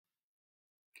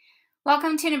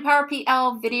Welcome to an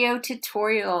EmpowerPL video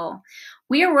tutorial.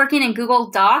 We are working in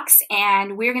Google Docs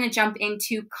and we're going to jump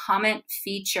into comment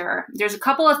feature. There's a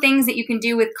couple of things that you can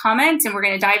do with comments and we're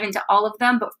going to dive into all of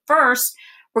them. But first,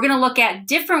 we're going to look at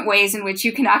different ways in which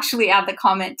you can actually add the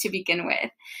comment to begin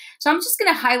with. So I'm just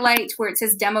going to highlight where it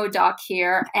says Demo Doc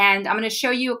here, and I'm going to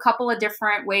show you a couple of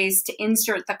different ways to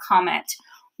insert the comment.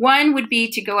 One would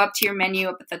be to go up to your menu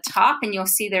up at the top and you'll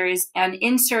see there is an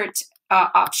insert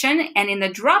option, and in the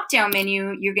drop-down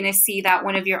menu you're going to see that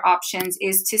one of your options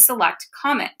is to select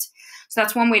comment. So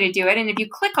that's one way to do it, and if you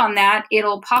click on that,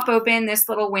 it'll pop open this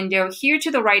little window here to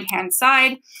the right hand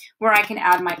side where I can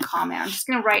add my comment. I'm just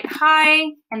going to write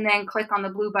hi and then click on the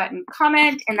blue button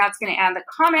comment, and that's going to add the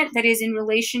comment that is in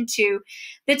relation to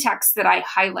the text that I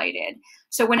highlighted.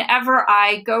 So whenever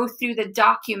I go through the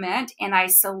document and I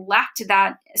select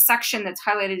that section that's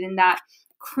highlighted in that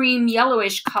cream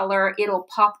yellowish color, it'll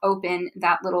pop open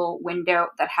that little window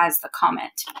that has the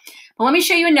comment. But let me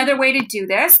show you another way to do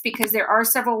this, because there are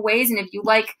several ways, and if you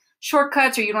like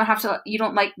shortcuts or you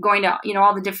don't like going to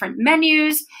all the different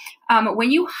menus,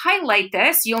 when you highlight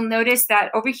this, you'll notice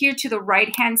that over here to the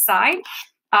right hand side,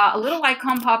 a little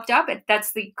icon popped up.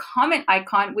 That's the comment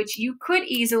icon, which you could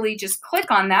easily just click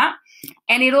on that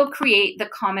and it'll create the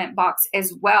comment box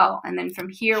as well. And then from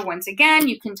here, once again,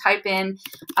 you can type in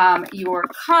your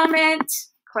comment,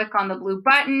 click on the blue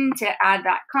button to add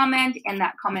that comment, and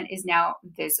that comment is now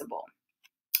visible.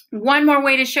 One more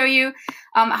way to show you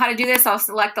how to do this, I'll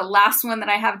select the last one that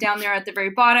I have down there at the very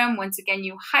bottom. Once again,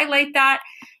 you highlight that.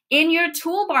 In your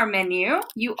toolbar menu,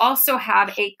 you also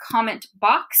have a comment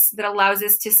box that allows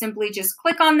us to simply just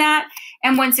click on that.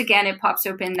 And once again, it pops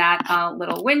open that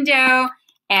little window.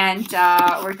 And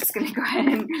we're just going to go ahead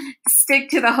and stick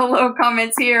to the hello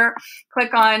comments here.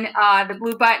 Click on the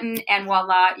blue button, and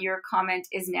voila, your comment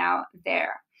is now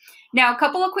there. Now, a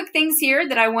couple of quick things here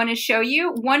that I want to show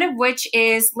you. One of which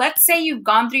is, let's say you've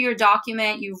gone through your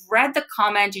document, you've read the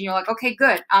comment, and you're like, okay,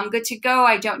 good, I'm good to go.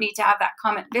 I don't need to have that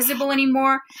comment visible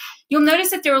anymore. You'll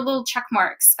notice that there are little check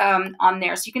marks on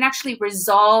there. So you can actually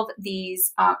resolve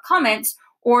these comments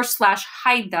or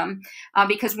hide them,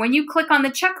 because when you click on the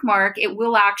check mark, it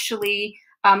will actually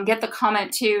get the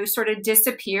comment to sort of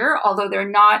disappear, although they're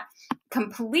not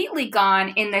completely gone,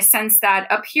 in the sense that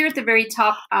up here at the very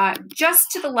top, just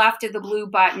to the left of the blue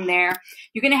button there,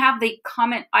 you're going to have the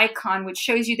comment icon, which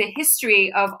shows you the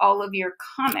history of all of your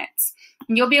comments.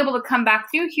 And you'll be able to come back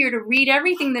through here to read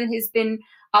everything that has been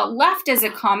left as a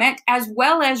comment, as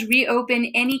well as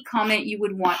reopen any comment you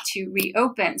would want to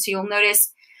reopen. So you'll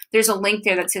notice there's a link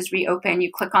there that says reopen.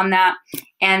 You click on that,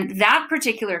 and that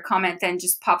particular comment then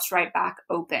just pops right back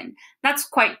open. That's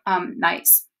quite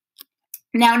nice.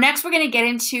 Now, next we're going to get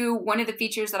into one of the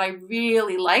features that I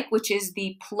really like, which is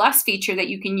the plus feature that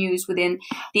you can use within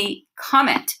the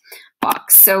comment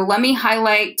box. So let me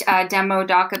highlight Demo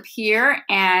Doc up here,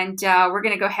 and we're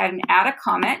going to go ahead and add a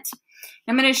comment.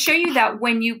 I'm going to show you that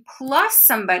when you plus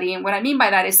somebody, and what I mean by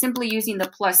that is simply using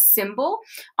the plus symbol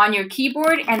on your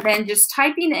keyboard and then just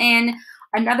typing in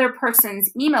another person's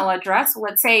email address. So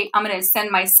let's say I'm going to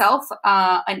send myself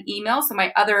an email, so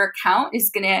my other account is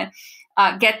going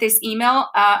to get this email.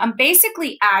 I'm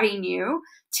basically adding you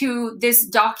to this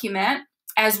document,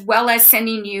 as well as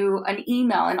sending you an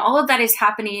email. And all of that is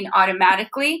happening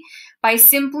automatically by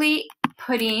simply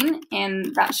putting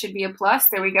in, that should be a plus,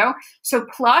 there we go. So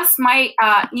plus my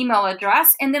email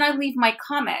address, and then I leave my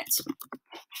comment.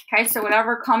 Okay, so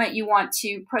whatever comment you want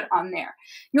to put on there.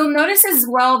 You'll notice as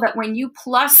well that when you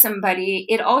plus somebody,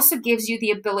 it also gives you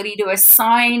the ability to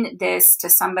assign this to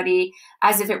somebody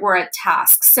as if it were a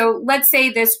task. So let's say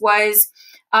this was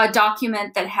a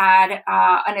document that had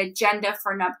an agenda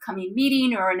for an upcoming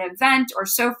meeting or an event or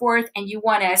so forth, and you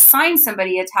want to assign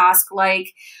somebody a task,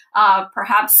 like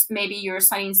perhaps maybe you're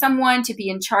assigning someone to be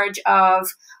in charge of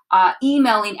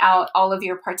emailing out all of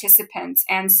your participants.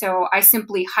 And so I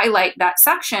simply highlight that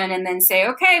section and then say,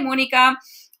 okay, Monica,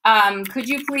 could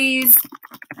you please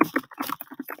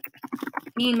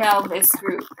email this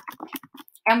group?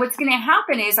 And what's going to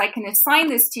happen is I can assign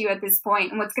this to you at this point.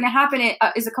 And what's going to happen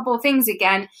is a couple of things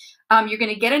again. You're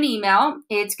going to get an email.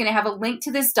 It's going to have a link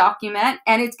to this document,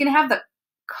 and it's going to have the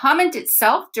comment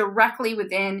itself directly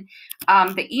within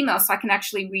the email, so I can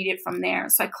actually read it from there.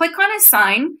 So I click on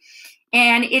assign,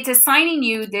 and it's assigning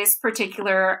you this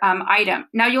particular item.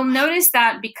 Now you'll notice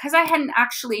that because I hadn't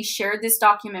actually shared this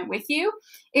document with you,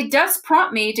 it does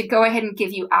prompt me to go ahead and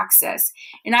give you access.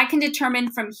 And I can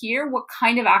determine from here what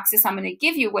kind of access I'm going to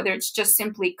give you, whether it's just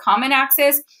simply comment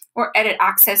access or edit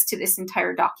access to this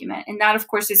entire document. And that, of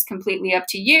course, is completely up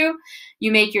to you.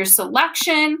 You make your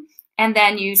selection. and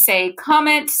then you say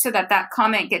comment so that that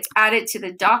comment gets added to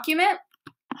the document.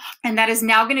 And that is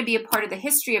now going to be a part of the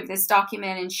history of this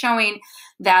document and showing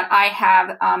that I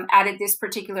have added this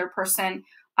particular person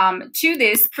to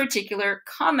this particular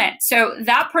comment. So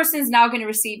that person is now going to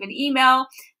receive an email.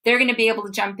 They're going to be able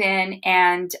to jump in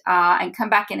and come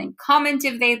back in and comment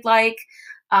if they'd like,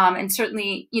 and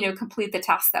certainly, complete the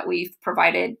task that we've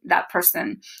provided that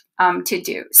person to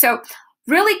do. So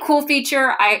really cool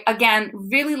feature. I, again,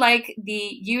 really like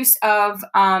the use of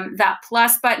that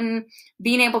plus button,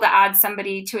 being able to add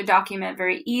somebody to a document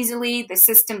very easily. The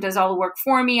system does all the work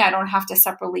for me. I don't have to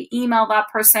separately email that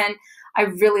person. I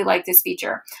really like this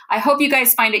feature. I hope you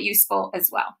guys find it useful as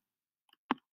well.